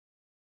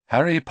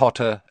Harry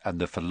Potter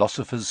and the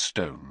Philosopher's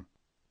Stone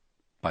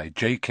by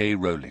J.K.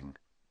 Rowling.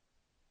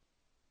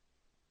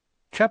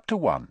 Chapter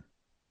 1.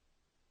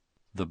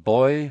 The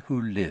Boy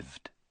Who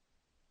Lived.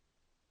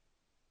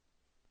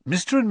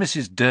 Mr. and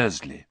Mrs.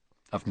 Dursley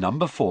of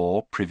No.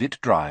 4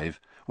 Privet Drive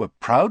were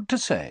proud to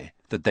say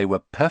that they were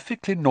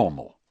perfectly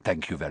normal,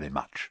 thank you very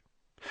much.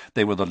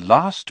 They were the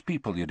last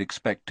people you'd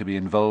expect to be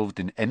involved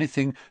in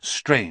anything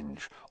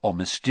strange or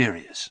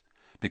mysterious,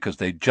 because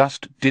they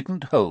just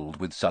didn't hold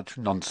with such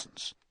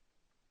nonsense.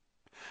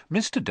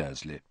 Mr.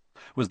 Dursley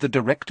was the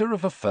director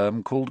of a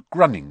firm called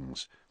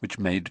Grunnings, which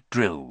made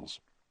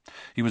drills.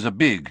 He was a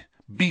big,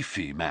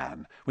 beefy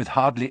man with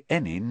hardly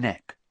any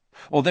neck,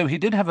 although he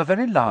did have a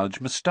very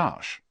large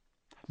moustache.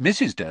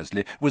 Mrs.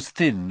 Dursley was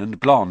thin and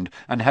blonde,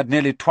 and had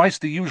nearly twice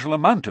the usual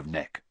amount of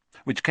neck,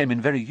 which came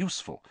in very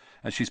useful,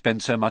 as she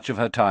spent so much of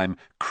her time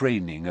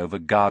craning over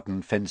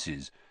garden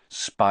fences,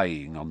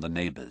 spying on the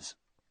neighbours.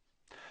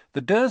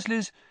 The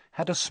Dursleys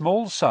had a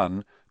small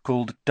son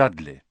called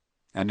Dudley,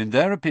 and in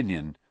their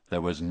opinion there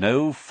was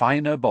no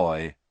finer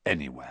boy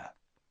anywhere.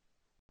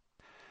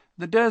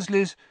 The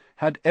Dursleys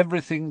had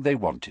everything they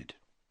wanted,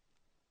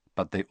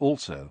 but they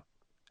also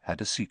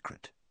had a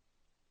secret,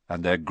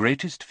 and their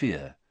greatest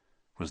fear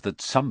was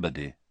that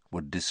somebody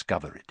would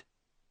discover it.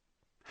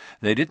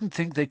 They didn't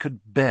think they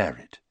could bear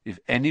it if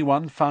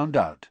anyone found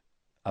out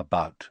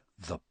about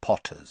the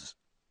Potters.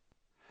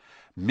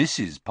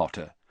 Mrs.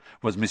 Potter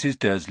was Mrs.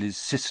 Dursley's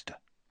sister,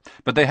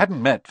 but they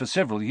hadn't met for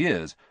several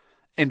years.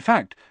 In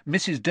fact,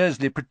 Mrs.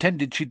 Dursley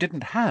pretended she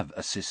didn't have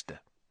a sister,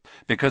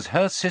 because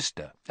her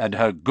sister and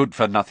her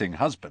good-for-nothing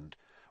husband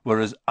were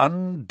as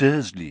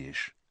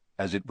un-Dursleyish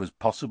as it was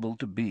possible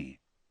to be.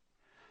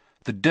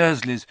 The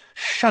Dursleys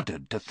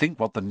shuddered to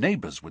think what the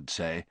neighbours would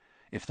say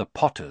if the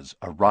Potters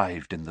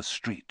arrived in the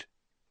street.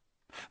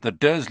 The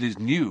Dursleys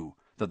knew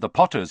that the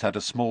Potters had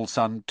a small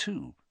son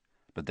too,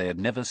 but they had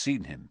never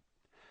seen him.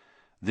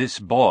 This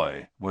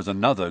boy was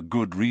another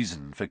good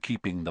reason for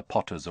keeping the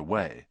Potters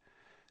away.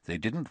 They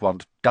didn't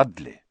want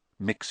Dudley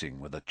mixing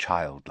with a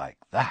child like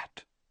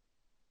that.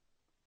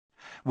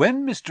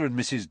 When Mr. and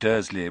Mrs.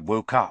 Dursley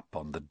woke up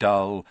on the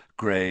dull,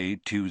 grey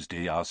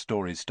Tuesday our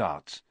story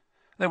starts,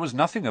 there was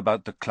nothing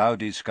about the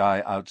cloudy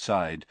sky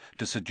outside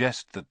to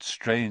suggest that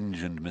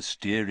strange and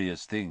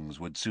mysterious things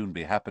would soon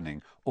be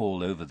happening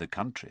all over the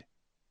country.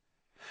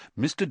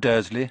 Mr.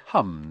 Dursley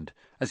hummed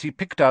as he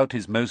picked out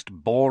his most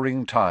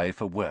boring tie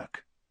for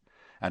work,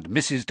 and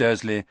Mrs.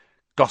 Dursley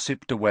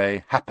gossiped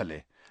away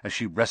happily as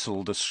she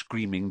wrestled a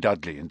screaming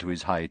Dudley into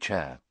his high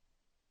chair.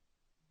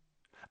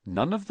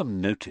 None of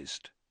them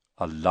noticed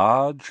a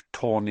large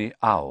tawny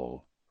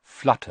owl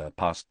flutter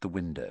past the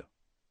window.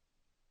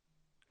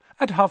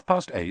 At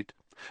 8:30,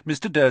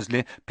 Mr.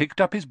 Dursley picked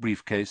up his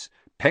briefcase,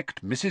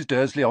 pecked Mrs.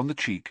 Dursley on the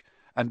cheek,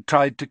 and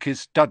tried to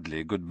kiss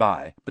Dudley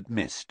good-bye, but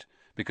missed,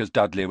 because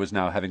Dudley was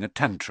now having a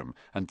tantrum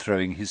and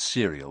throwing his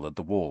cereal at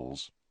the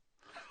walls.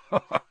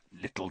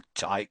 "Little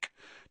tyke,"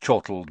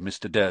 chortled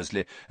Mr.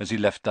 Dursley as he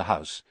left the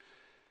house.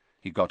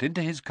 He got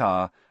into his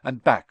car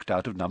and backed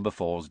out of No.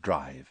 4's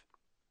drive.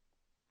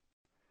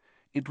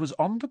 It was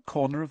on the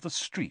corner of the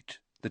street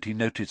that he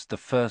noticed the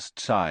first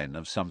sign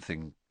of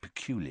something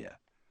peculiar.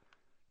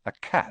 A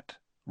cat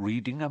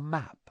reading a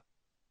map.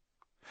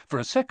 For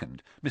a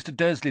second, Mr.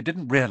 Dursley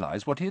didn't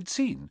realize what he had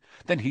seen.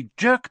 Then he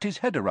jerked his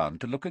head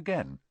around to look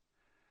again.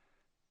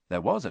 There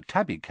was a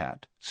tabby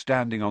cat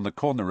standing on the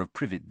corner of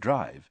Privet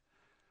Drive,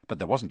 but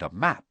there wasn't a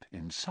map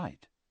in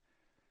sight.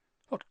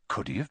 What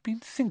could he have been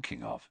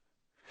thinking of?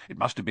 It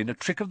must have been a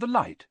trick of the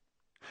light.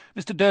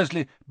 Mr.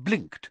 Dursley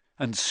blinked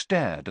and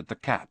stared at the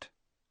cat.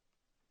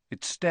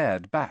 It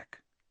stared back.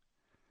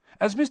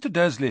 As Mr.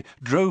 Dursley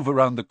drove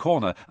around the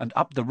corner and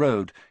up the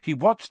road, he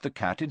watched the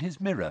cat in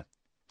his mirror.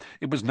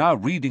 It was now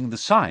reading the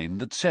sign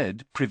that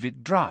said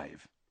Privet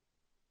Drive.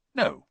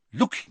 No,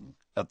 looking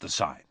at the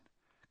sign.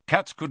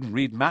 Cats couldn't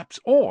read maps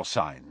or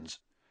signs.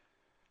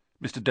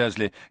 Mr.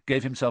 Dursley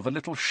gave himself a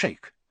little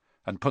shake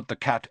and put the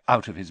cat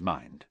out of his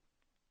mind.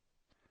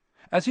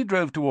 As he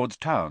drove towards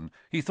town,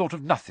 he thought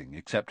of nothing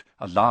except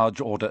a large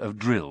order of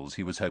drills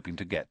he was hoping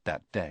to get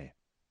that day.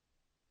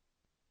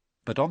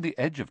 But on the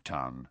edge of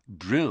town,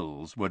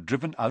 drills were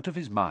driven out of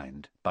his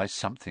mind by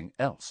something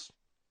else.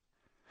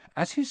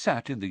 As he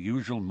sat in the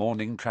usual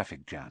morning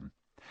traffic jam,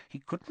 he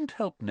couldn't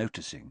help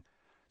noticing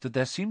that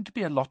there seemed to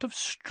be a lot of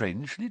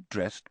strangely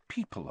dressed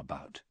people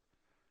about.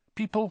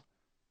 People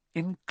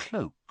in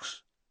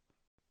cloaks.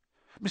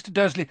 Mr.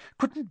 Dursley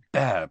couldn't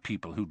bear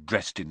people who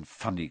dressed in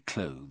funny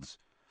clothes,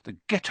 the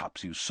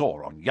get-ups you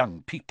saw on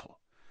young people.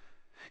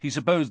 He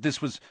supposed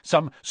this was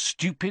some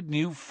stupid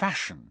new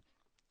fashion.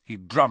 He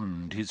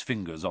drummed his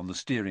fingers on the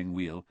steering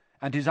wheel,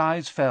 and his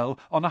eyes fell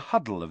on a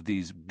huddle of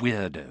these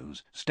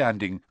weirdos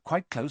standing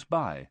quite close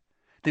by.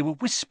 They were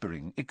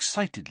whispering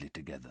excitedly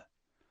together.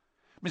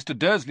 Mr.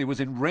 Dursley was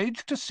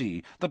enraged to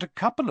see that a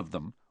couple of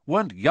them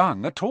weren't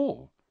young at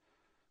all.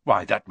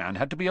 Why, that man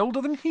had to be older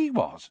than he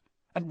was,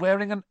 and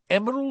wearing an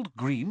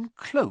emerald-green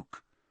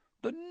cloak.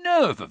 The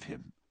nerve of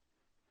him!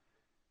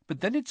 But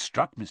then it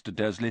struck Mr.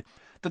 Dursley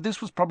that this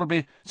was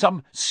probably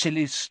some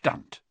silly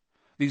stunt,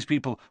 These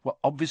people were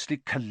obviously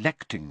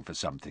collecting for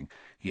something.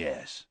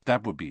 Yes,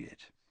 that would be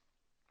it.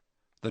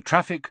 The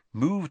traffic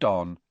moved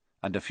on,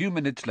 and a few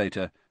minutes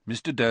later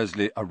Mr.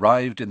 Dursley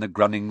arrived in the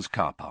Grunnings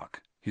car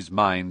park, his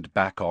mind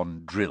back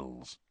on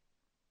drills.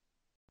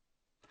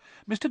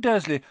 Mr.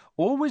 Dursley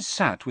always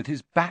sat with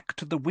his back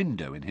to the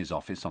window in his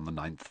office on the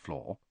 9th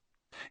floor.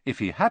 If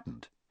he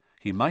hadn't,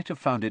 he might have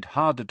found it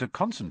harder to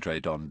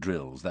concentrate on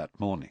drills that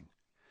morning.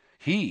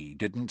 He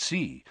didn't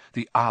see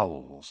the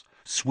owls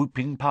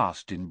swooping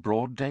past in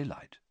broad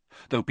daylight,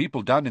 though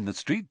people down in the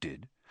street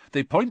did.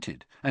 They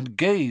pointed and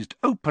gazed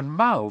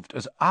open-mouthed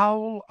as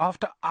owl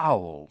after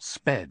owl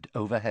sped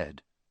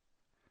overhead.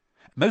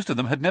 Most of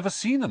them had never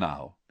seen an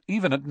owl,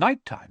 even at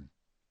night-time.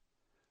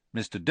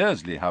 Mr.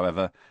 Dursley,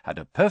 however, had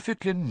a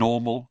perfectly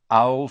normal,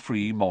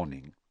 owl-free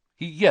morning.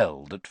 He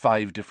yelled at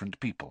 5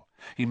 different people.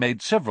 He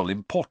made several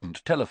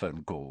important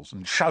telephone calls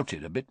and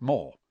shouted a bit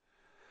more.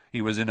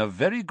 He was in a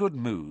very good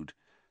mood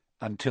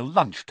until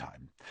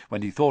lunchtime,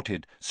 when he thought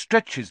he'd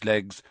stretch his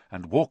legs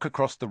and walk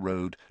across the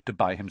road to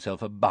buy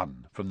himself a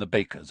bun from the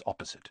baker's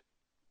opposite.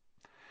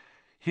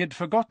 He had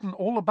forgotten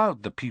all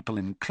about the people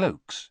in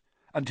cloaks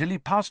until he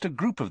passed a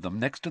group of them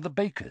next to the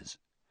baker's.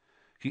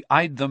 He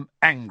eyed them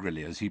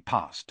angrily as he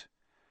passed.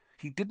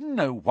 He didn't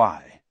know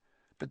why,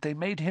 but they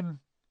made him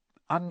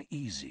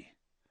uneasy.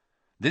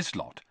 This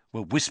lot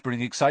were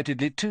whispering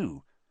excitedly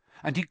too,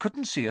 and he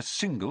couldn't see a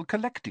single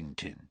collecting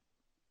tin.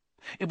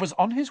 It was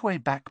on his way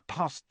back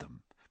past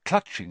them,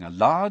 clutching a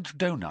large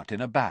doughnut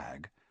in a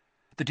bag,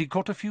 that he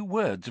caught a few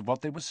words of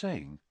what they were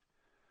saying.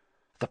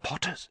 "The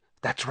Potters,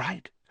 that's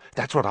right.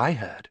 That's what I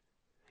heard.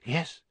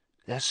 Yes,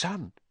 their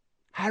son,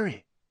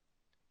 Harry."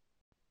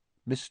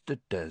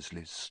 Mr.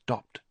 Dursley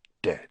stopped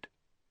dead.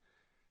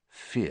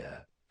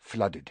 Fear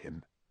flooded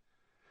him.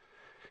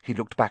 He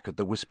looked back at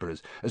the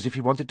whisperers as if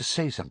he wanted to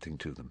say something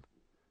to them,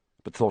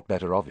 but thought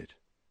better of it.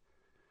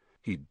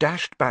 He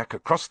dashed back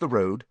across the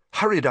road,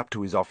 hurried up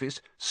to his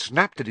office,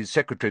 snapped at his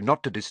secretary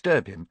not to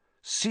disturb him,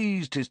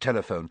 seized his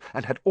telephone,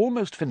 and had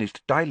almost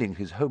finished dialing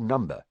his home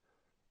number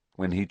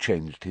when he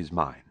changed his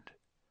mind.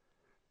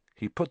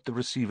 He put the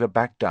receiver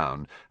back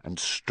down and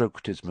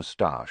stroked his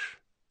moustache,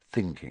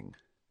 thinking.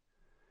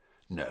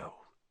 No,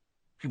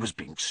 he was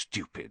being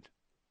stupid.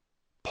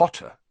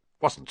 Potter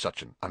wasn't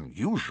such an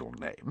unusual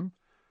name.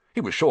 He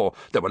was sure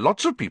there were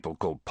lots of people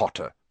called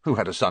Potter who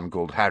had a son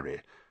called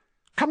Harry.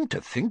 Come to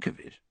think of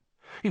it,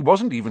 he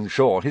wasn't even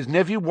sure his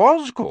nephew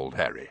was called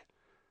Harry.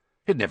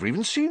 He'd never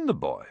even seen the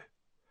boy.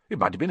 It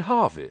might have been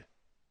Harvey.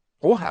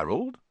 Or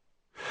Harold.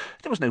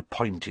 There was no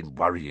point in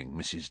worrying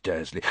Mrs.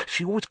 Dursley.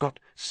 She always got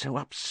so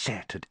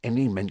upset at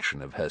any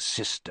mention of her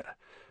sister.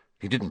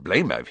 He didn't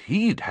blame her if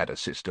he'd had a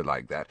sister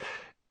like that.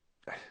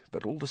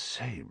 But all the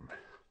same,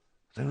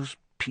 those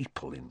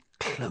people in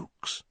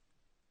cloaks.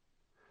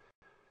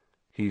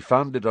 He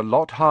found it a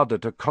lot harder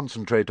to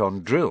concentrate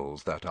on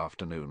drills that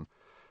afternoon,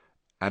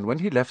 and when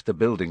he left the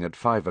building at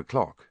 5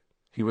 o'clock,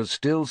 he was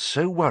still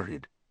so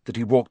worried that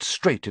he walked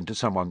straight into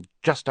someone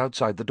just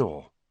outside the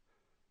door.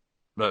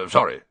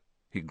 "Sorry,"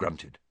 he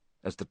grunted,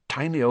 as the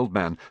tiny old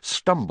man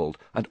stumbled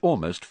and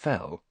almost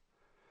fell.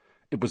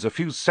 It was a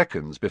few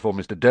seconds before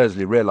Mr.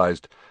 Dursley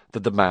realized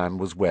that the man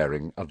was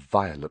wearing a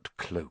violet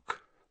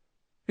cloak.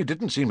 He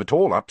didn't seem at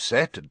all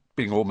upset at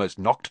being almost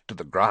knocked to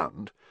the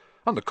ground.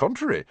 On the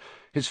contrary,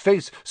 his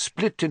face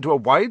split into a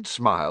wide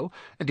smile,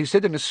 and he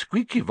said in a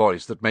squeaky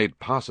voice that made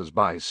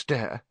passers-by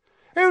stare,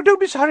 "Oh,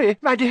 don't be sorry,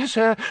 my dear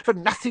sir, for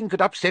nothing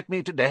could upset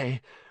me today.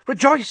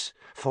 Rejoice,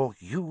 for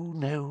you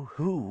know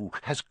who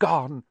has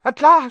gone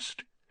at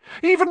last.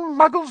 Even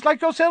muggles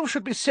like yourself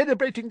should be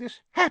celebrating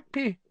this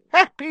happy,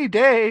 happy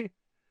day."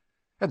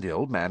 And the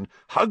old man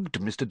hugged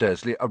Mr.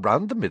 Dursley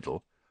around the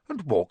middle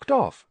and walked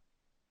off.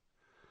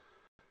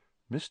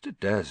 Mr.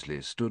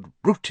 Dursley stood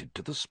rooted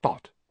to the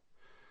spot.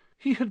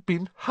 He had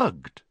been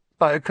hugged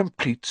by a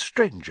complete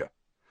stranger.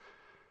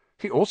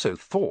 He also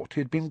thought he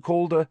had been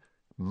called a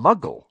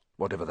muggle,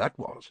 whatever that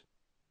was.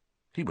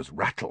 He was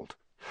rattled.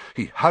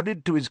 He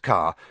hurried to his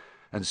car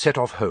and set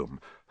off home,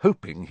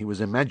 hoping he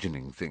was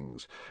imagining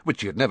things,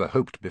 which he had never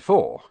hoped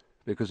before,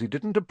 because he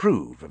didn't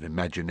approve of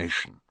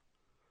imagination.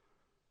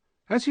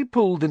 As he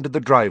pulled into the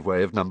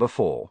driveway of number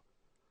 4,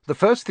 the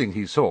first thing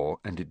he saw,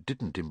 and it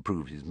didn't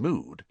improve his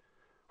mood,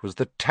 was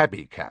the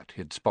tabby cat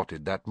he had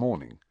spotted that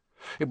morning.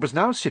 It was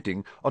now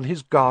sitting on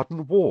his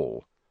garden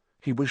wall.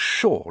 He was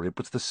sure it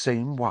was the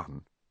same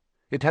one.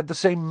 It had the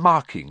same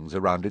markings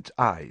around its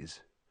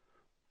eyes.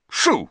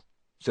 "Shoo!"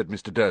 said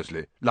Mr.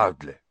 Dursley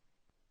loudly.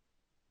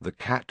 The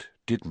cat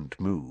didn't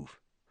move.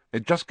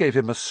 It just gave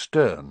him a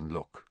stern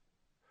look.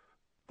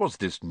 Was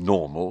this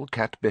normal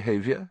cat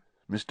behaviour?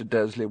 Mr.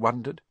 Dursley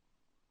wondered.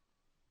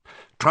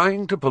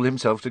 Trying to pull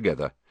himself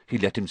together, he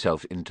let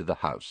himself into the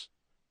house.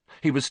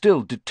 He was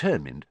still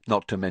determined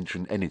not to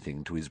mention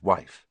anything to his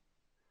wife.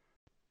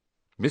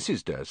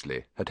 Mrs.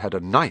 Dursley had had a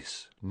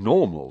nice,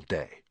 normal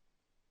day.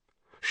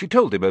 She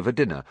told him over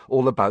dinner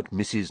all about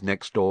Mrs.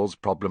 Next-Door's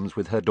problems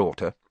with her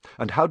daughter,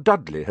 and how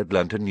Dudley had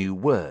learnt a new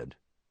word,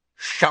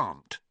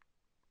 shan't.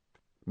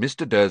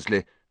 Mr.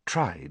 Dursley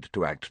tried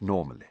to act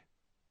normally.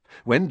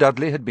 When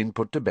Dudley had been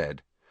put to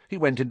bed, he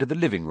went into the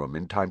living-room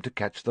in time to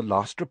catch the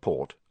last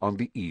report on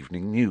the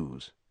evening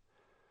news.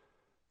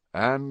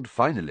 And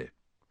finally,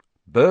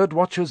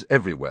 bird-watchers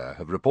everywhere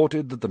have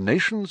reported that the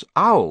nation's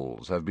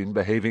owls have been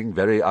behaving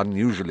very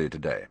unusually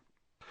today.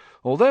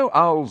 Although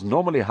owls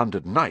normally hunt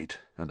at night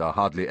and are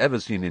hardly ever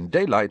seen in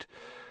daylight,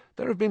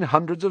 there have been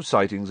hundreds of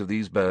sightings of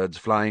these birds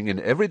flying in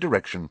every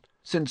direction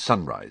since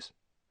sunrise.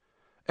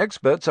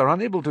 Experts are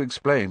unable to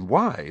explain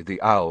why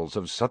the owls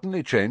have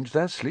suddenly changed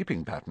their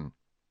sleeping pattern.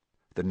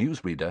 The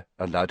newsreader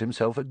allowed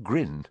himself a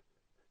grin.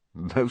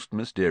 Most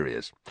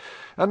mysterious.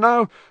 And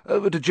now,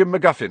 over to Jim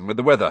McGuffin with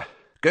the weather.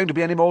 Going to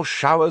be any more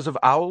showers of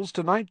owls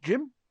tonight,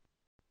 Jim?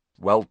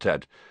 Well,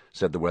 Ted,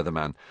 said the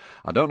weatherman,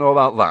 I don't know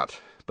about that,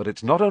 but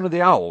it's not only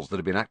the owls that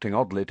have been acting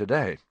oddly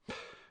today.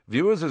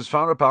 Viewers as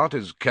far apart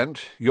as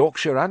Kent,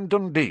 Yorkshire and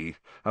Dundee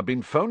have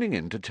been phoning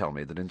in to tell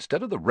me that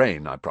instead of the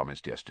rain I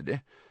promised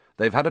yesterday,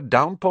 they've had a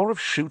downpour of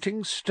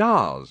shooting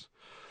stars.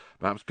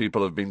 Perhaps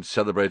people have been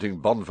celebrating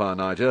bonfire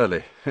night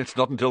early. It's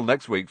not until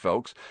next week,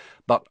 folks,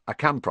 but I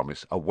can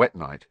promise a wet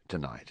night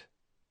tonight.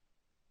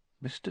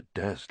 Mr.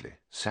 Dursley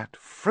sat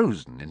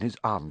frozen in his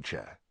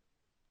armchair.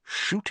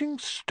 Shooting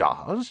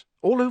stars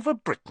all over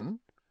Britain?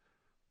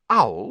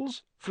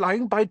 Owls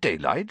flying by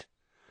daylight?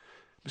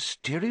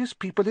 Mysterious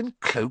people in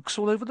cloaks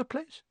all over the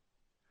place?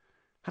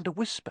 And a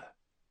whisper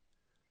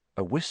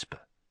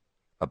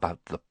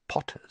about the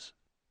Potters.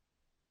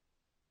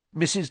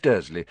 Mrs.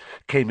 Dursley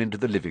came into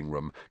the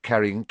living-room,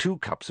 carrying 2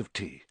 cups of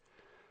tea.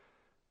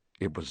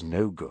 It was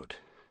no good.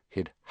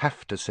 He'd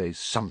have to say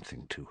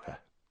something to her.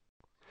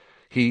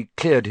 He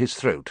cleared his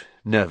throat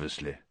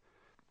nervously.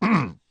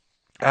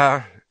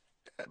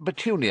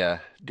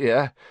 Petunia,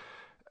 dear,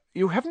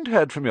 you haven't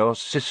heard from your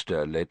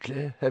sister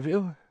lately, have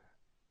you?"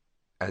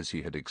 As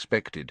he had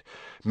expected,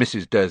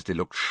 Mrs. Dursley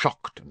looked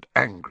shocked and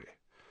angry.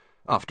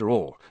 After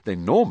all, they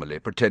normally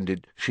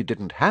pretended she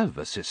didn't have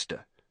a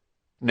sister.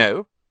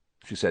 "No,"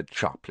 she said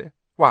sharply.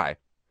 "Why?"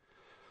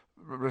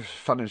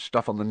 "Funny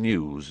stuff on the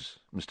news,"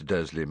 Mr.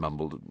 Dursley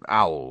mumbled.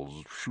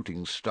 "Owls,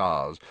 shooting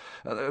stars.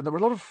 There were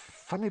a lot of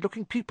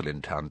funny-looking people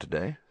in town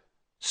today."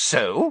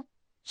 "So?"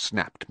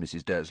 snapped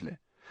Mrs. Dursley.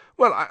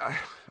 "Well, I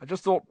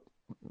just thought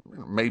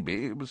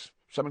maybe it was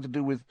something to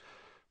do with,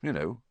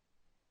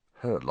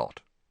 her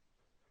lot."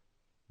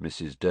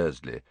 Mrs.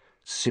 Dursley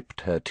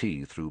sipped her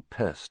tea through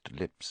pursed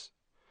lips.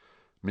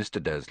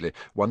 Mr. Dursley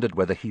wondered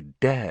whether he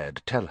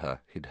dared tell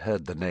her he'd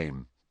heard the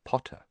name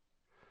Potter.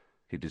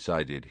 He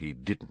decided he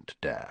didn't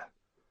dare.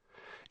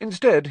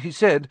 Instead, he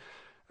said,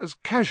 as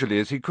casually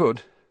as he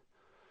could,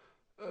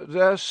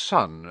 "Their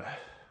son.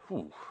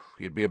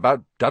 He'd be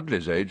about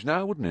Dudley's age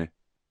now, wouldn't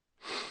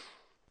he?"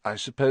 "I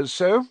suppose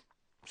so,"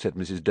 said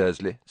Mrs.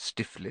 Dursley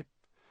stiffly.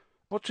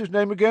 "What's his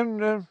name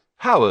again?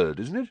 Howard,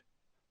 isn't it?"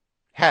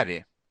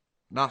 "Harry.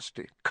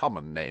 Nasty,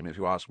 common name, if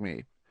you ask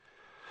me."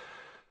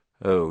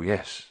 "Oh,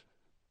 yes,"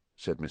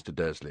 said Mr.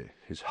 Dursley,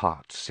 his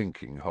heart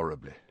sinking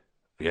horribly.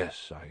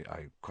 "Yes,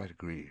 I quite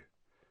agree."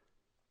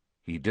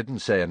 He didn't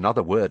say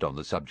another word on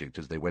the subject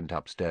as they went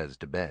upstairs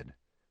to bed.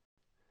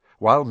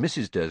 While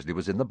Mrs. Dursley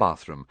was in the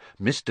bathroom,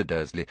 Mr.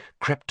 Dursley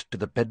crept to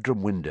the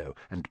bedroom window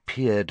and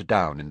peered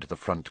down into the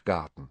front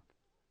garden.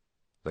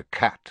 The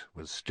cat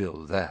was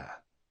still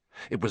there.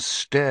 It was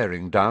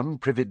staring down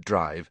Privet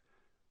Drive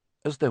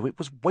as though it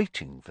was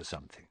waiting for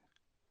something.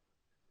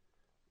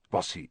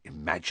 Was he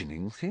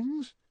imagining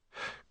things?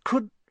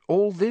 Could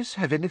all this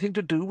have anything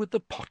to do with the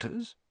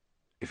Potters?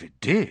 If it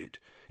did,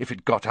 if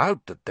it got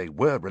out that they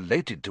were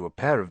related to a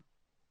pair of...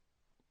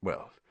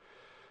 Well,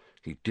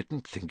 he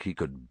didn't think he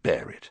could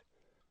bear it.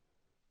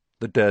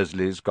 The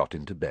Dursleys got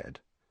into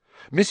bed.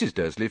 Mrs.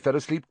 Dursley fell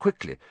asleep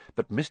quickly,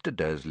 but Mr.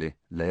 Dursley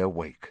lay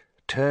awake,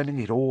 turning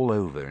it all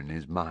over in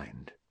his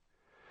mind.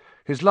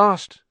 His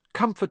last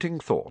comforting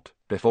thought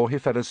before he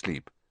fell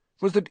asleep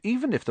was that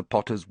even if the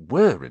Potters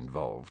were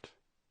involved,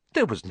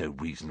 there was no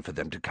reason for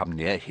them to come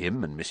near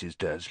him and Mrs.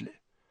 Dursley.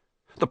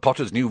 The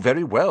Potters knew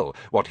very well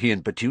what he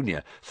and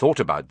Petunia thought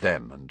about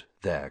them and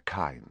their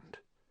kind.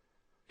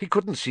 He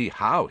couldn't see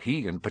how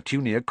he and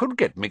Petunia could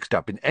get mixed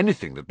up in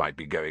anything that might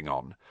be going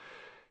on.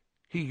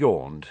 He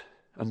yawned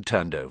and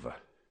turned over.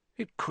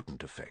 It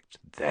couldn't affect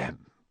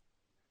them.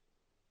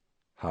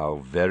 How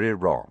very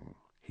wrong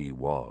he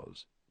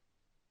was.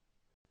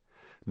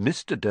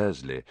 Mr.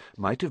 Dursley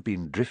might have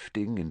been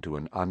drifting into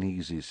an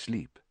uneasy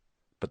sleep,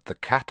 but the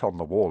cat on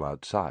the wall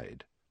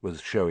outside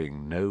was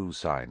showing no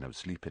sign of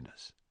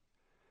sleepiness.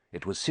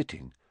 It was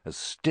sitting as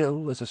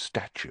still as a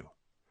statue,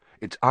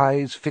 its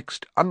eyes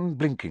fixed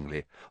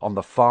unblinkingly on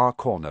the far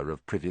corner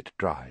of Privet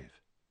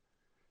Drive.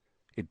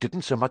 It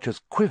didn't so much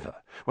as quiver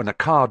when a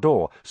car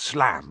door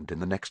slammed in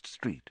the next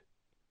street,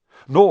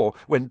 nor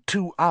when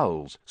 2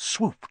 owls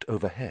swooped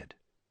overhead.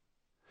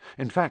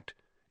 In fact,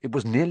 it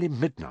was nearly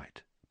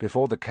midnight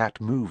before the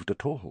cat moved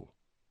at all.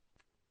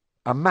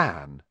 A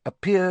man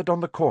appeared on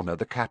the corner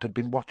the cat had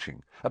been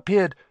watching,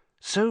 appeared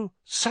so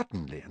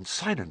suddenly and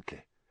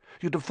silently,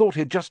 you'd have thought he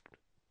had just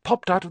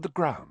popped out of the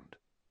ground.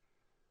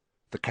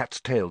 The cat's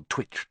tail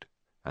twitched,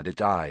 and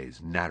its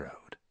eyes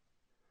narrowed.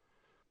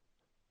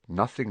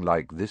 Nothing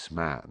like this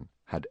man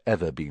had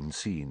ever been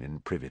seen in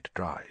Privet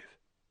Drive.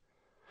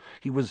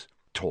 He was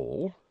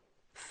tall,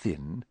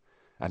 thin,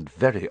 and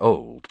very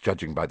old,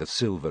 judging by the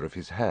silver of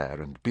his hair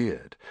and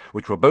beard,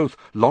 which were both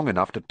long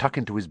enough to tuck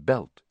into his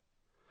belt.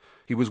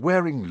 He was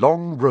wearing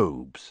long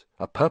robes,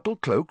 a purple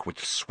cloak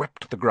which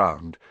swept the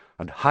ground,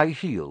 and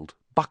high-heeled,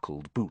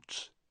 buckled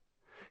boots.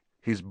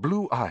 His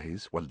blue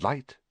eyes were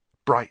light,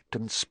 bright,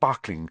 and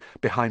sparkling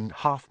behind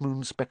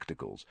half-moon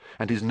spectacles,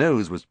 and his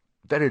nose was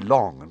very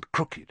long and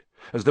crooked,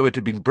 as though it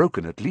had been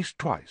broken at least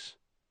twice.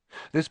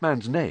 This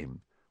man's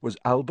name was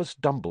Albus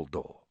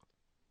Dumbledore.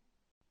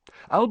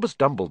 Albus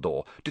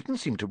Dumbledore didn't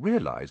seem to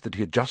realize that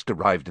he had just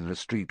arrived in a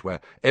street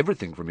where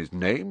everything from his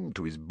name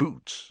to his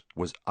boots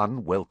was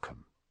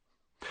unwelcome.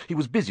 He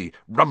was busy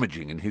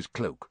rummaging in his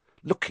cloak,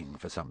 looking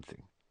for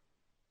something.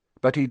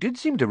 But he did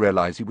seem to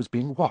realize he was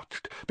being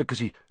watched, because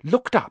he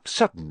looked up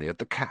suddenly at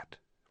the cat,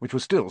 which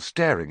was still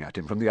staring at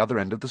him from the other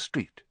end of the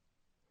street.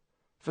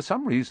 For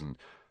some reason,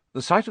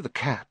 the sight of the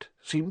cat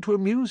seemed to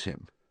amuse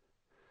him.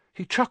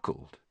 He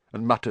chuckled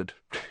and muttered,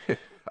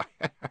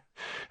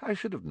 "I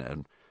should have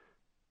known."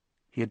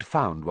 He had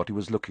found what he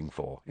was looking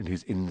for in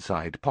his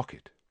inside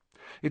pocket.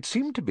 It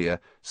seemed to be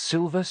a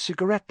silver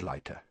cigarette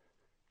lighter.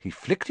 He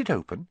flicked it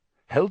open,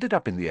 held it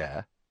up in the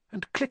air,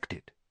 and clicked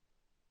it.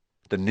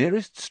 The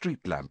nearest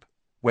street lamp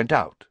went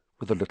out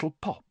with a little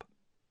pop.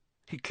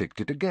 He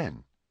clicked it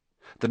again.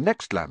 The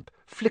next lamp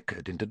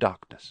flickered into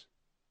darkness.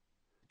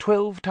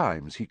 12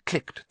 times he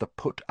clicked the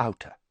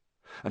put-outer,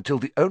 until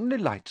the only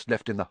lights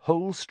left in the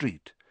whole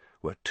street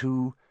were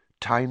 2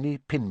 tiny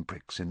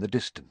pinpricks in the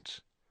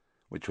distance,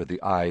 which were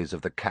the eyes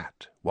of the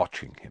cat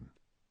watching him.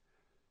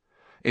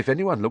 If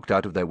anyone looked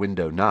out of their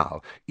window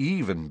now,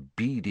 even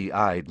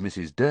beady-eyed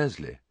Mrs.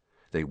 Dursley,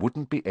 they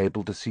wouldn't be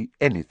able to see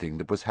anything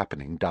that was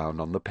happening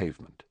down on the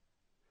pavement.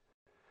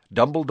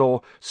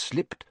 Dumbledore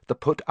slipped the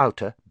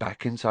put-outer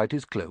back inside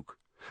his cloak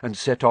and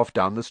set off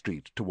down the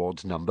street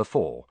towards number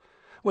 4,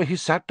 where he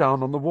sat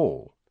down on the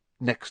wall,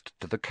 next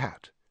to the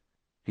cat.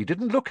 He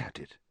didn't look at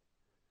it,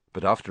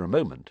 but after a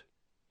moment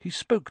he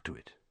spoke to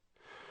it.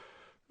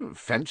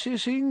 "Fancy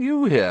seeing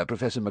you here,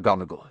 Professor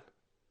McGonagall."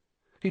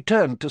 He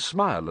turned to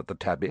smile at the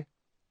tabby,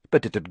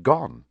 but it had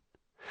gone.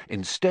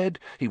 Instead,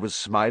 he was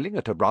smiling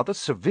at a rather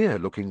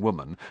severe-looking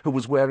woman who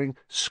was wearing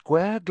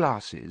square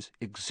glasses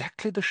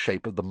exactly the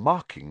shape of the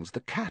markings the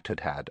cat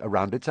had had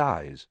around its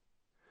eyes.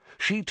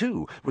 She,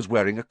 too, was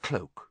wearing a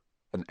cloak,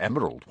 an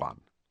emerald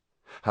one.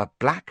 Her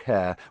black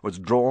hair was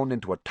drawn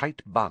into a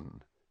tight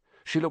bun.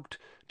 She looked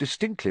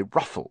distinctly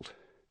ruffled.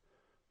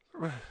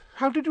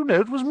 "How did you know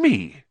it was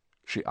me?"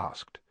 she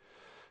asked.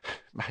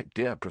 "My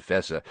dear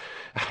Professor,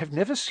 I've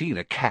never seen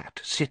a cat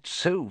sit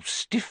so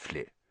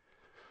stiffly."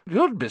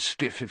 "You'd be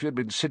stiff if you'd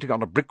been sitting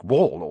on a brick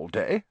wall all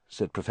day,"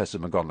 said Professor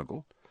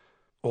McGonagall.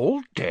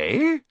 "All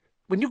day?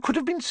 When you could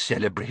have been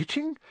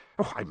celebrating?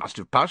 Oh, I must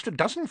have passed a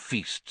dozen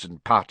feasts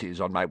and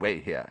parties on my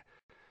way here."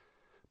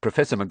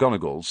 Professor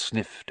McGonagall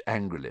sniffed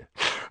angrily.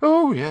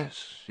 "Oh,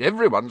 yes,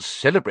 everyone's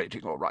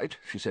celebrating all right,"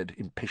 she said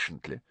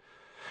impatiently.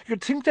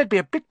 "You'd think they'd be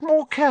a bit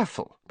more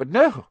careful, but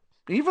no,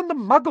 even the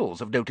Muggles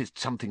have noticed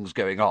something's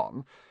going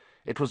on.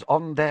 It was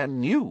on their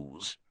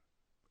news."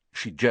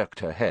 She jerked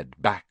her head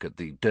back at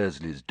the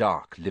Dursleys'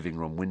 dark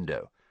living-room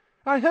window.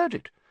 "I heard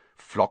it.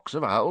 Flocks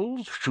of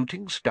owls,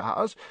 shooting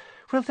stars.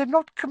 Well, they're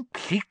not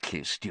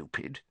completely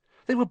stupid.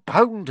 They were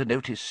bound to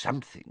notice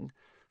something.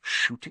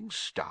 Shooting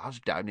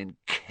stars down in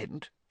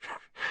Kent.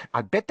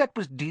 I bet that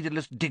was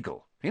Daedalus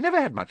Diggle. He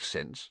never had much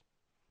sense."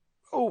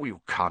 "Oh,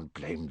 you can't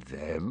blame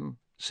them,"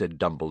 said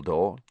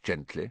Dumbledore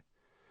gently.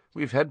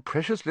 "We've had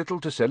precious little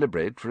to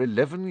celebrate for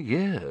 11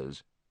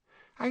 years.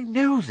 "I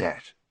know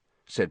that,"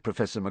 said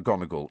Professor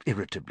McGonagall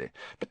irritably,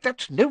 "but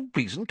that's no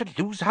reason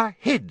to lose our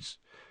heads.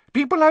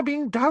 People are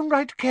being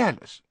downright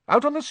careless,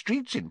 out on the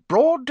streets in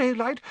broad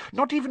daylight,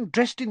 not even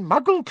dressed in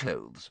Muggle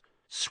clothes,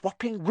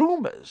 swapping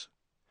rumours."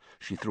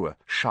 She threw a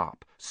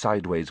sharp,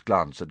 sideways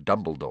glance at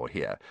Dumbledore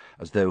here,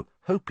 as though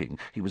hoping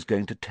he was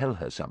going to tell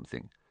her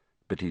something,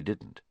 but he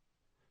didn't.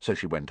 So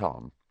she went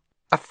on.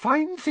 "A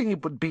fine thing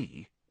it would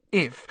be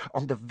if,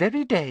 on the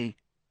very day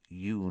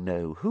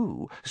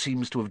you-know-who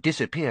seems to have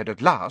disappeared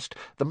at last,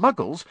 the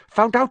Muggles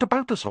found out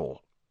about us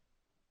all."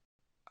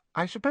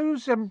 "I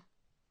suppose,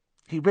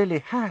 he really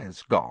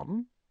has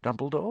gone,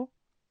 Dumbledore?"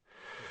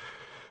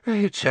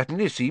 "It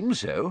certainly seems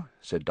so,"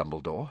 said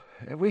Dumbledore.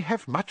 "We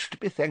have much to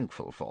be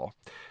thankful for.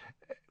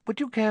 Would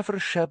you care for a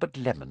sherbet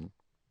lemon?"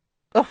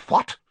 "A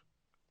what?"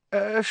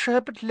 "A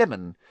sherbet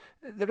lemon.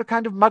 They're a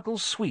kind of Muggle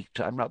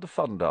sweet I'm rather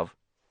fond of."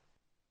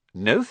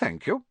 "No,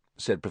 thank you,"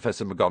 said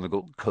Professor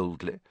McGonagall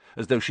coldly,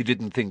 as though she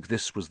didn't think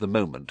this was the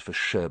moment for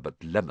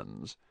sherbet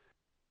lemons.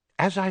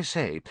 "As I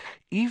say,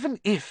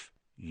 even if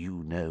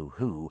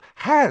you-know-who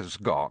has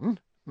gone,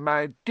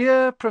 my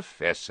dear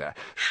Professor,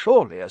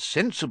 surely a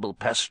sensible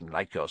person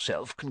like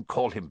yourself can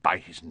call him by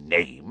his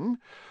name.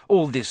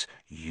 All this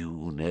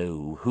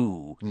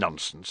you-know-who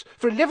nonsense.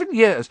 For 11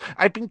 years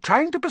I've been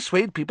trying to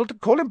persuade people to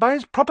call him by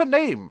his proper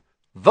name,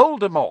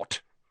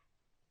 Voldemort."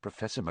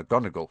 Professor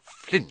McGonagall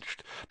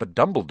flinched, but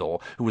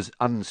Dumbledore, who was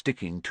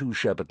unsticking 2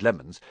 sherbet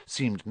lemons,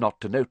 seemed not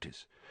to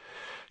notice.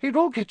 "It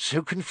all gets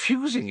so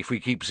confusing if we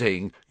keep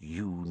saying,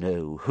 'You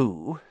know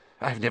who.'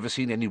 I've never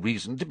seen any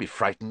reason to be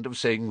frightened of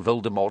saying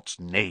Voldemort's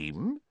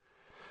name."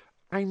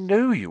 "I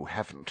know you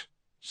haven't,"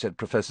 said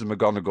Professor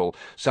McGonagall,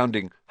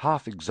 sounding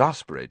half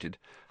exasperated,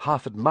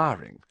 half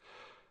admiring.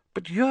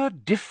 "But you're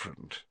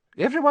different.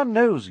 Everyone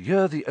knows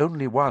you're the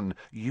only one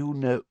you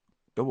know—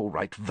 oh, all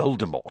right,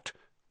 Voldemort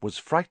was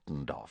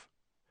frightened of."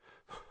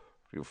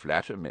 "You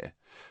flatter me,"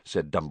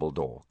 said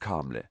Dumbledore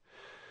calmly.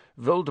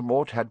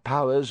 "Voldemort had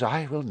powers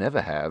I will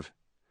never have.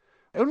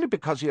 Only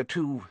because you're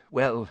too,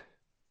 well,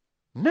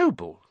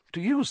 noble to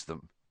use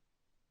them."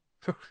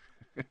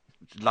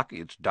 "It's lucky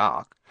it's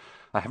dark.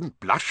 I haven't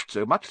blushed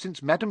so much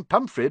since Madame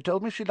Pumphrey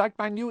told me she liked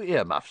my new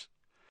earmuffs."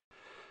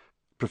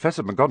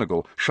 Professor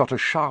McGonagall shot a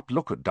sharp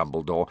look at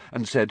Dumbledore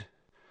and said,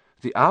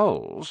 "The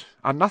owls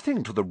are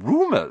nothing to the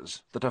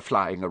rumours that are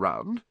flying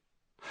around.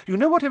 You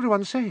know what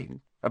everyone's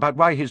saying about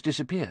why he's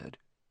disappeared?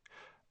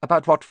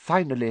 About what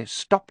finally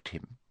stopped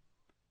him?"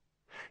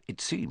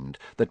 It seemed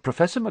that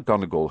Professor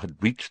McGonagall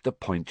had reached the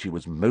point she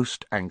was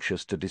most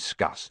anxious to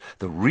discuss,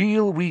 the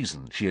real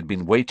reason she had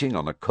been waiting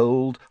on a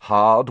cold,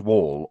 hard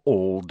wall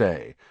all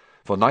day,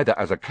 for neither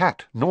as a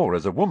cat nor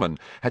as a woman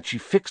had she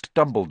fixed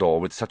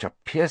Dumbledore with such a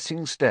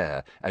piercing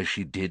stare as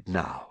she did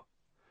now.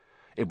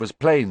 It was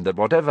plain that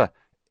whatever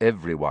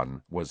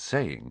everyone was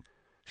saying,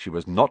 she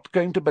was not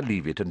going to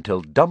believe it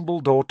until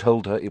Dumbledore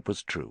told her it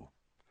was true.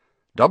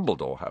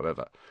 Dumbledore,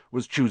 however,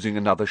 was choosing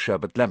another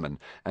sherbet lemon,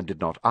 and did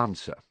not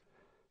answer.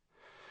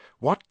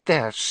 "What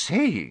they're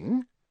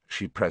saying,"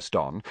 she pressed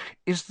on,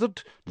 "is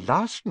that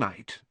last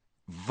night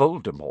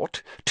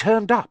Voldemort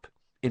turned up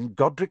in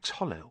Godric's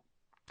Hollow.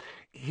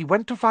 He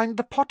went to find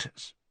the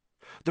Potters.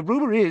 The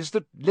rumour is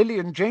that Lily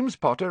and James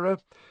Potter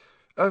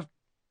that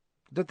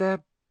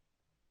they're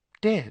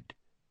dead."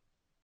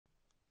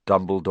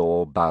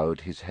 Dumbledore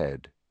bowed his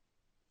head.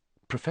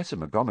 Professor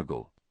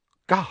McGonagall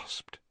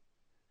gasped.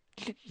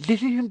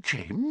 "Lily and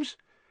James?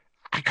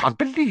 I can't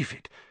believe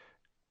it.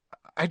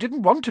 I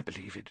didn't want to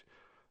believe it.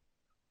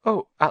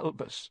 Oh,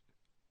 Albus."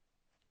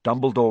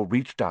 Dumbledore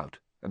reached out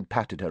and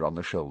patted her on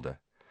the shoulder.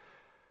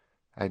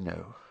 I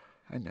know,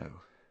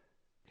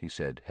 he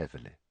said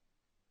heavily.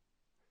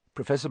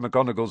 Professor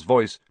McGonagall's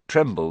voice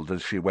trembled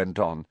as she went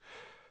on.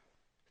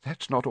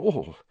 "That's not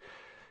all.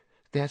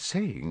 They're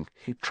saying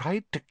he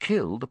tried to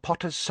kill the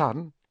Potter's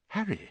son,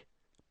 Harry.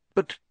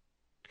 But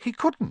he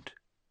couldn't.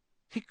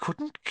 He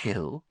couldn't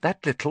kill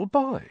that little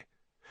boy.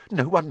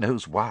 No one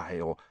knows why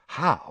or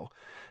how,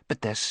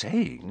 but they're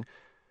saying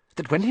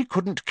that when he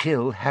couldn't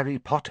kill Harry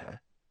Potter,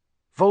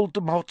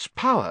 Voldemort's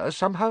power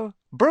somehow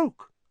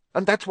broke,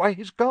 and that's why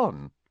he's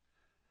gone."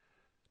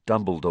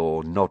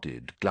 Dumbledore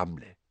nodded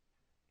glumly.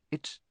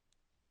 It's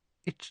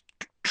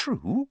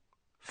true,"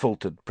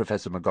 faltered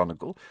Professor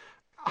McGonagall.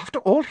 "After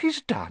all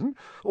he's done,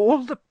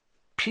 all the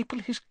people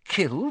he's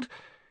killed,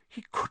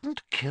 he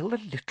couldn't kill a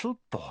little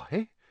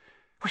boy?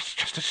 Well, it's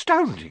just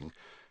astounding.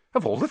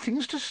 Of all the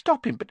things to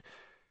stop him, but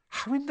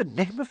how in the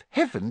name of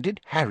heaven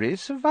did Harry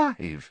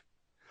survive?"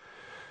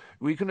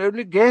 "We can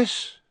only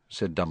guess,"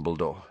 said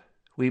Dumbledore.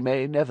 "We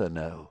may never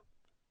know."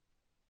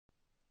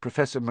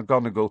 Professor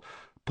McGonagall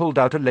pulled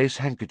out a lace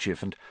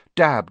handkerchief and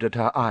dabbed at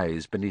her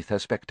eyes beneath her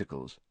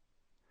spectacles.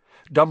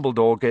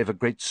 Dumbledore gave a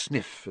great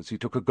sniff as he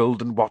took a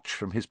golden watch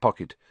from his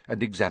pocket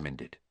and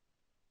examined it.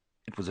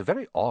 It was a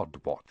very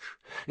odd watch.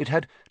 It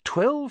had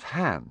 12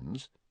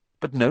 hands,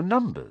 but no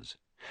numbers.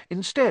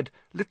 Instead,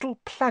 little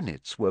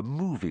planets were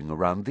moving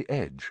around the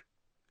edge.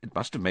 It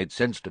must have made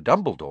sense to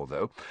Dumbledore,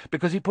 though,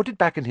 because he put it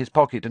back in his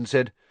pocket and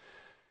said,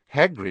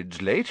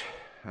 "Hagrid's late.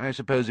 I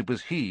suppose it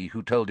was he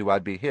who told you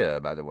I'd be here,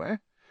 by the way."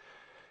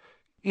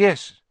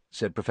 "Yes,"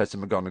 said Professor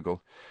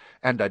McGonagall,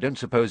 "and I don't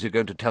suppose you're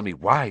going to tell me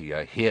why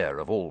you're here,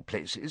 of all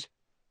places."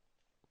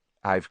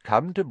 "I've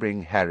come to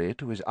bring Harry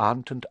to his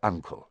aunt and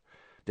uncle.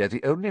 They're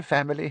the only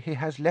family he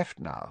has left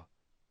now."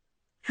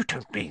 "You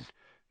don't mean—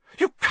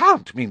 You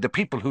can't mean the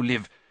people who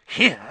live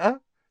here?"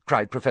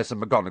 cried Professor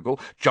McGonagall,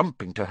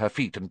 jumping to her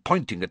feet and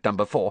pointing at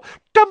number 4.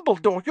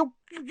 "Dumbledore,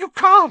 you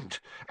can't!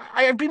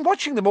 I've been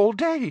watching them all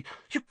day.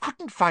 You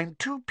couldn't find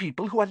 2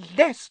 people who are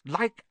less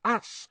like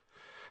us.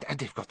 And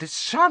they've got this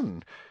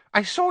son.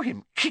 I saw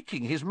him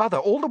kicking his mother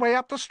all the way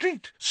up the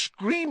street,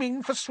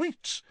 screaming for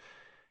sweets.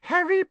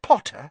 Harry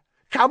Potter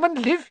come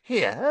and live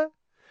here?"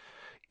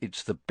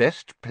 "It's the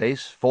best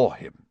place for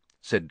him,"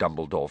 said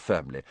Dumbledore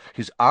firmly.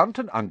 "His aunt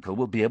and uncle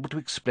will be able to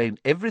explain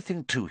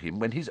everything to him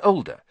when he's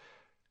older.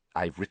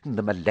 I've written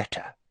them a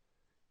letter."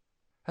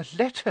 "A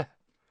letter?"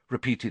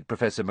 repeated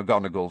Professor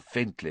McGonagall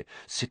faintly,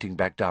 sitting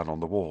back down on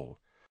the wall.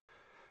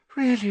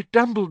 "Really,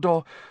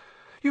 Dumbledore,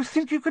 you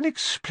think you can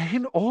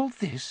explain all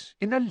this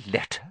in a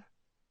letter?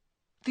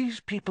 These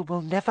people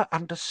will never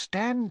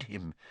understand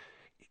him.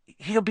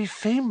 He'll be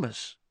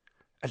famous,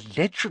 a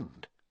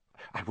legend.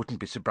 I wouldn't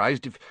be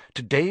surprised if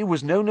today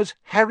was known as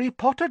Harry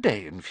Potter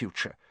Day in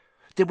future.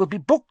 There will be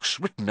books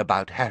written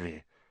about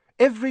Harry.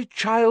 Every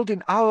child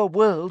in our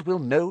world will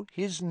know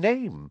his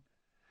name.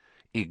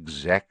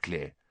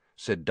 "Exactly,"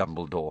 said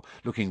Dumbledore,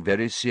 looking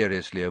very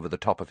seriously over the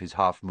top of his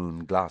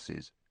half-moon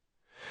glasses.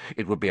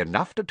 "It would be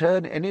enough to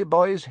turn any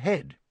boy's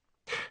head.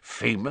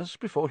 Famous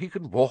before he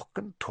can walk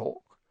and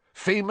talk.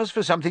 Famous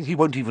for something he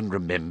won't even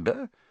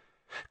remember.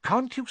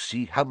 Can't you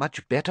see how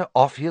much better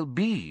off he'll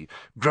be,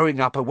 growing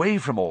up away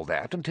from all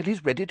that until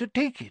he's ready to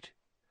take it?"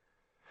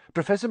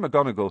 Professor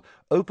McGonagall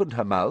opened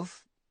her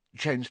mouth,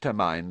 changed her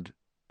mind,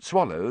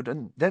 swallowed,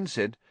 and then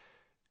said,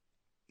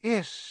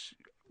 "Yes,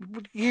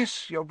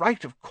 you're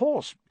right, of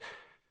course.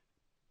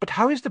 But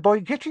how is the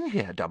boy getting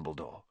here,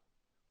 Dumbledore?"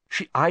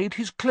 She eyed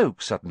his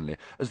cloak suddenly,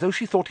 as though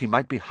she thought he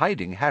might be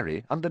hiding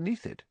Harry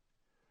underneath it.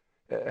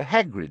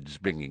 "Hagrid's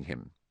bringing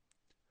him."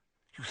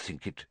 "You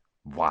think it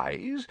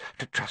wise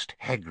to trust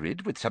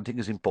Hagrid with something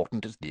as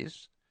important as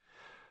this?"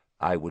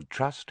 "I would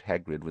trust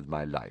Hagrid with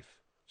my life,"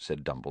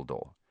 said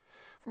Dumbledore.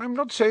 "I'm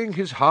not saying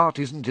his heart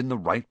isn't in the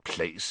right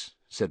place,"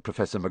 said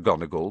Professor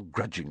McGonagall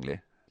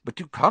grudgingly, "but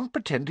you can't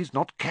pretend he's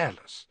not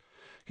careless.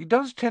 He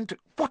does tend to—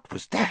 What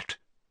was that?"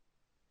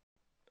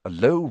 A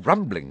low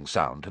rumbling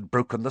sound had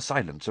broken the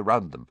silence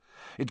around them.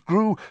 It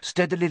grew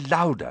steadily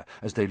louder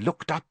as they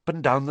looked up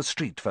and down the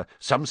street for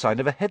some sign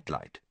of a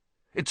headlight.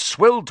 It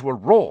swelled to a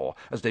roar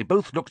as they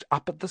both looked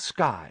up at the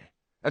sky,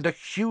 and a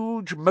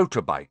huge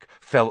motorbike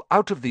fell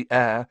out of the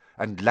air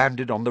and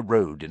landed on the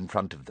road in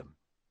front of them.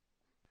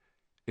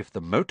 If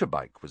the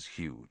motorbike was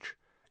huge,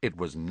 it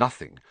was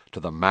nothing to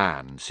the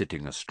man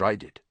sitting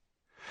astride it.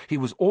 He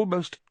was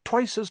almost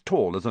twice as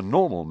tall as a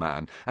normal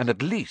man, and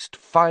at least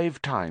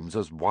 5 times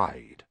as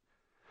wide.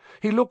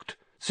 He looked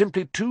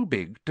simply too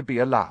big to be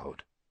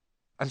allowed,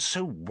 and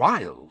so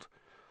wild.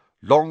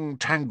 Long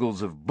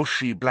tangles of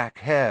bushy black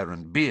hair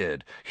and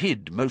beard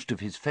hid most of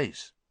his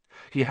face.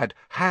 He had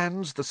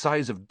hands the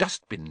size of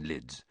dustbin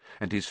lids,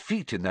 and his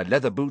feet in their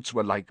leather boots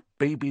were like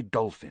baby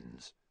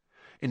dolphins.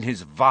 In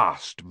his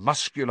vast,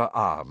 muscular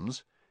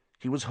arms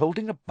he was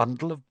holding a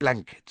bundle of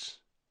blankets.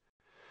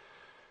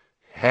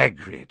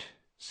 "Hagrid,"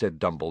 said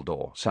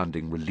Dumbledore,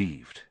 sounding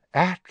relieved.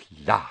 "At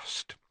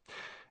last!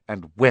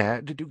 And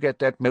where did you get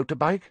that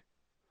motorbike?"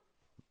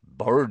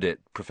 "Borrowed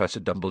it, Professor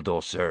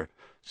Dumbledore, sir,"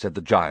 said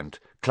the giant,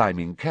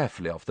 climbing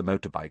carefully off the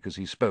motorbike as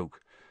he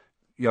spoke.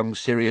 "Young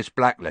Sirius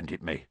Black lent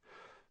it me.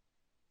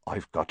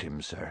 I've got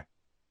him, sir."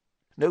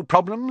 "No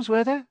problems,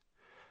 were there?"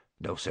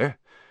 "No, sir.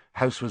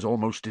 House was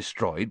almost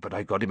destroyed, but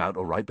I got him out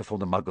all right before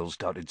the Muggles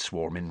started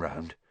swarming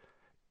round.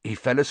 He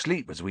fell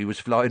asleep as we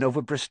was flying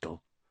over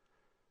Bristol."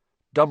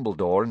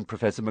 Dumbledore and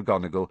Professor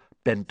McGonagall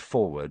bent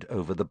forward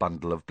over the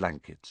bundle of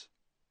blankets.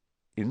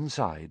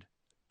 Inside,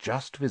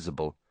 just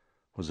visible,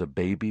 was a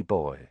baby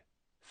boy,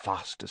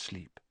 fast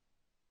asleep.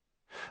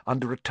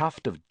 Under a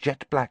tuft of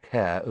jet-black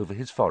hair over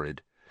his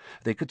forehead,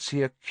 they could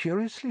see a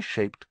curiously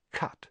shaped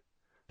cut,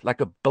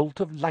 like a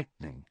bolt of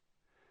lightning.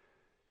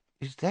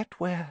 "Is that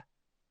where—"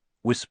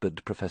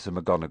 whispered Professor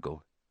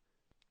McGonagall.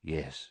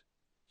 "Yes,"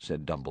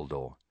 said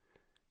Dumbledore.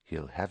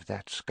 "He'll have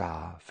that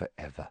scar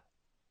forever."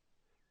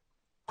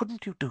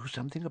 "Couldn't you do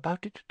something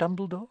about it,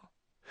 Dumbledore?"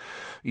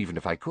 "Even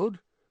if I could,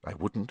 I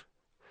wouldn't.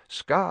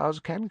 Scars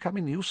can come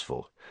in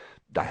useful.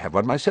 I have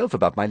one myself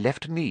about my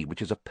left knee,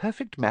 which is a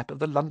perfect map of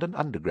the London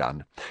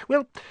Underground.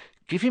 Well,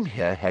 give him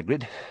here,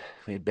 Hagrid.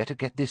 We'd better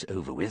get this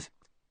over with."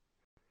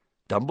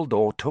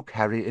 Dumbledore took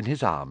Harry in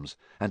his arms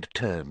and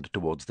turned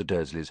towards the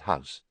Dursleys'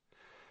 house.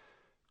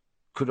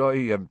 "Could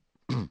I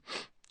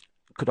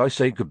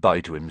say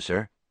good-bye to him,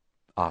 sir?"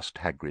 asked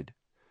Hagrid.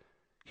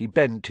 He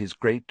bent his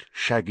great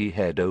shaggy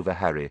head over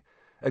Harry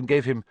and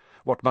gave him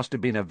what must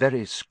have been a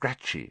very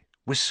scratchy,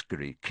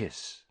 whiskery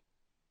kiss.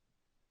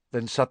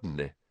 Then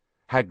suddenly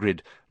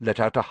Hagrid let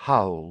out a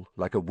howl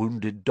like a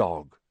wounded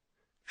dog.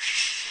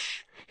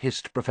 "Shh!"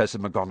 hissed Professor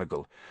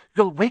McGonagall.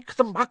 "You'll wake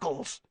the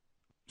Muggles."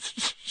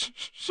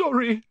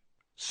 "Sorry,"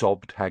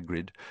 sobbed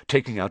Hagrid,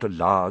 taking out a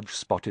large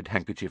spotted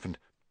handkerchief and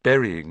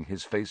burying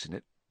his face in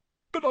it.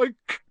 "But I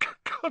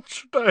can't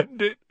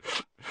stand it.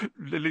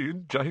 Lily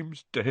and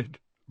James dead,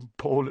 and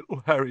poor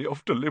little Harry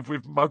off to live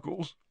with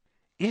Muggles."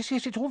 Yes,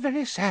 it's all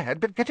very sad,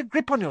 but get a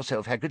grip on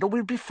yourself, Hagrid, or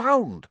we'll be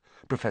found,"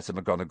 Professor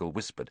McGonagall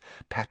whispered,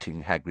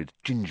 patting Hagrid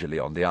gingerly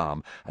on the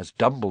arm as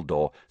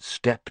Dumbledore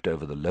stepped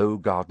over the low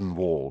garden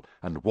wall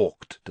and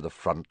walked to the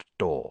front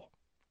door.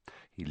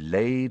 He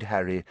laid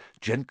Harry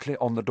gently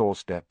on the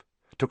doorstep,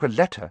 took a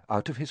letter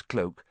out of his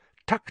cloak,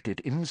 tucked it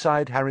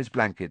inside Harry's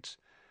blankets,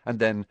 and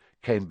then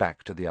came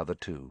back to the other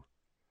two.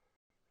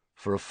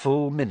 For a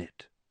full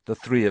minute the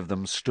 3 of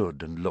them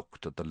stood and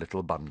looked at the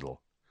little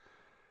bundle.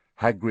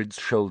 Hagrid's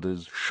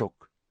shoulders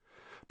shook.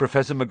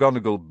 Professor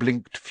McGonagall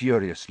blinked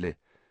furiously,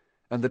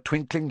 and the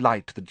twinkling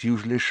light that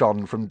usually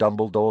shone from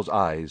Dumbledore's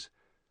eyes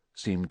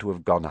seemed to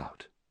have gone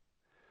out.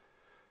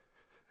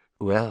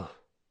 "Well,"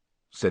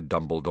 said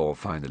Dumbledore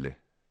finally,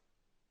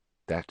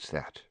 "that's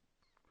that.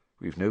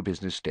 We've no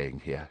business staying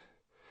here.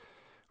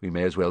 We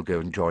may as well go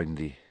and join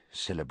the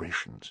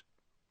celebrations."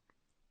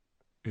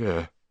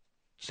 "Yeah,"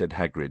 said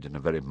Hagrid in a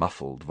very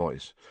muffled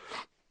voice.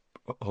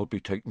 "I'll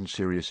be taking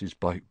Sirius's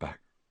bike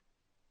back.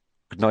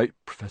 Good night,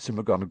 Professor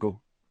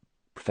McGonagall.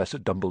 Professor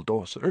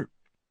Dumbledore, sir."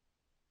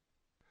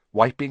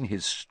 Wiping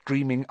his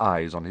streaming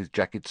eyes on his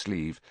jacket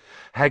sleeve,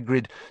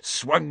 Hagrid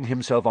swung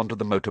himself onto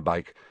the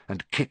motorbike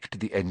and kicked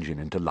the engine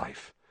into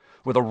life.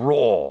 With a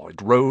roar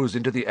it rose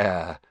into the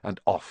air and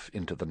off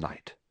into the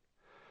night.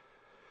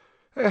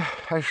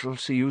 "I shall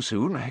see you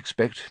soon, I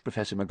expect,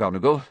 Professor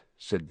McGonagall,"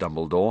 said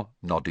Dumbledore,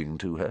 nodding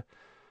to her.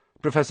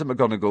 Professor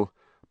McGonagall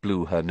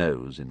blew her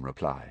nose in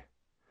reply.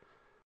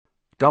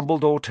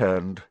 Dumbledore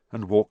turned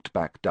and walked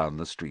back down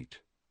the street.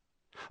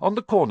 On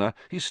the corner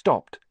he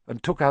stopped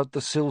and took out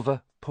the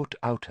silver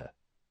put-outer.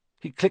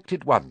 He clicked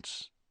it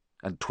once,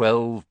 and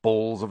 12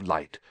 balls of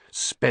light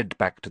sped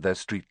back to their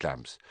street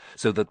lamps,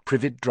 so that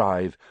Privet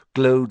Drive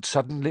glowed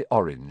suddenly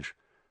orange,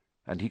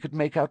 and he could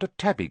make out a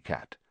tabby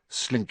cat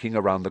slinking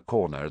around the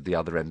corner at the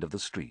other end of the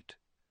street.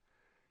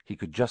 He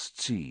could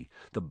just see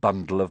the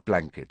bundle of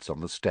blankets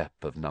on the step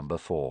of number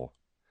 4.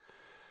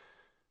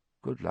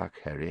 "Good luck,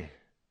 Harry,"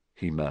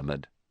 he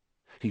murmured.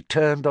 He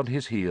turned on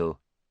his heel,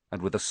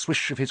 and with a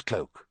swish of his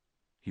cloak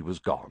he was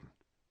gone.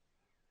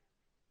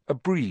 A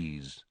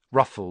breeze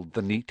ruffled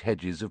the neat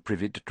hedges of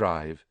Privet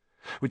Drive,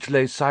 which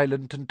lay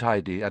silent and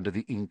tidy under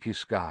the inky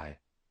sky,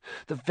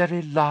 the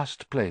very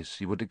last place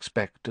you would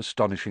expect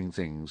astonishing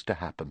things to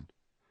happen.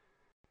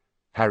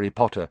 Harry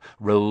Potter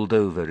rolled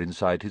over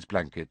inside his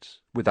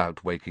blankets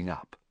without waking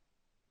up.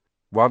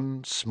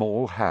 One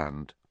small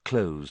hand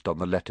closed on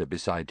the letter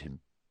beside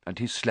him, and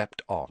he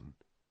slept on,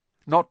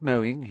 not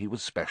knowing he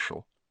was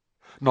special,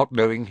 not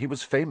knowing he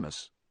was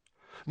famous,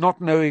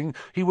 not knowing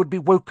he would be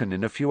woken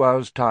in a few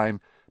hours' time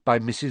by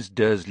Mrs.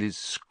 Dursley's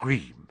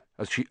scream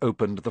as she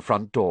opened the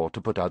front door to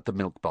put out the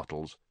milk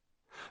bottles,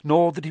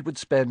 nor that he would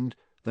spend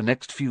the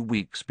next few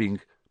weeks being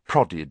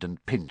prodded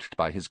and pinched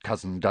by his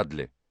cousin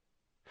Dudley.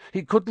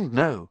 He couldn't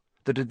know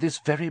that at this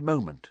very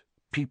moment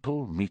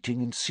people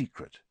meeting in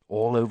secret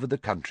all over the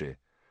country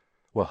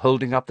were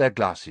holding up their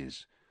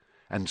glasses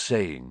and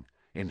saying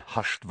in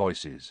hushed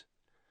voices,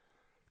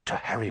 "To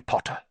Harry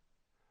Potter,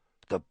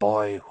 the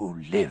boy who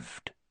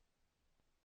lived."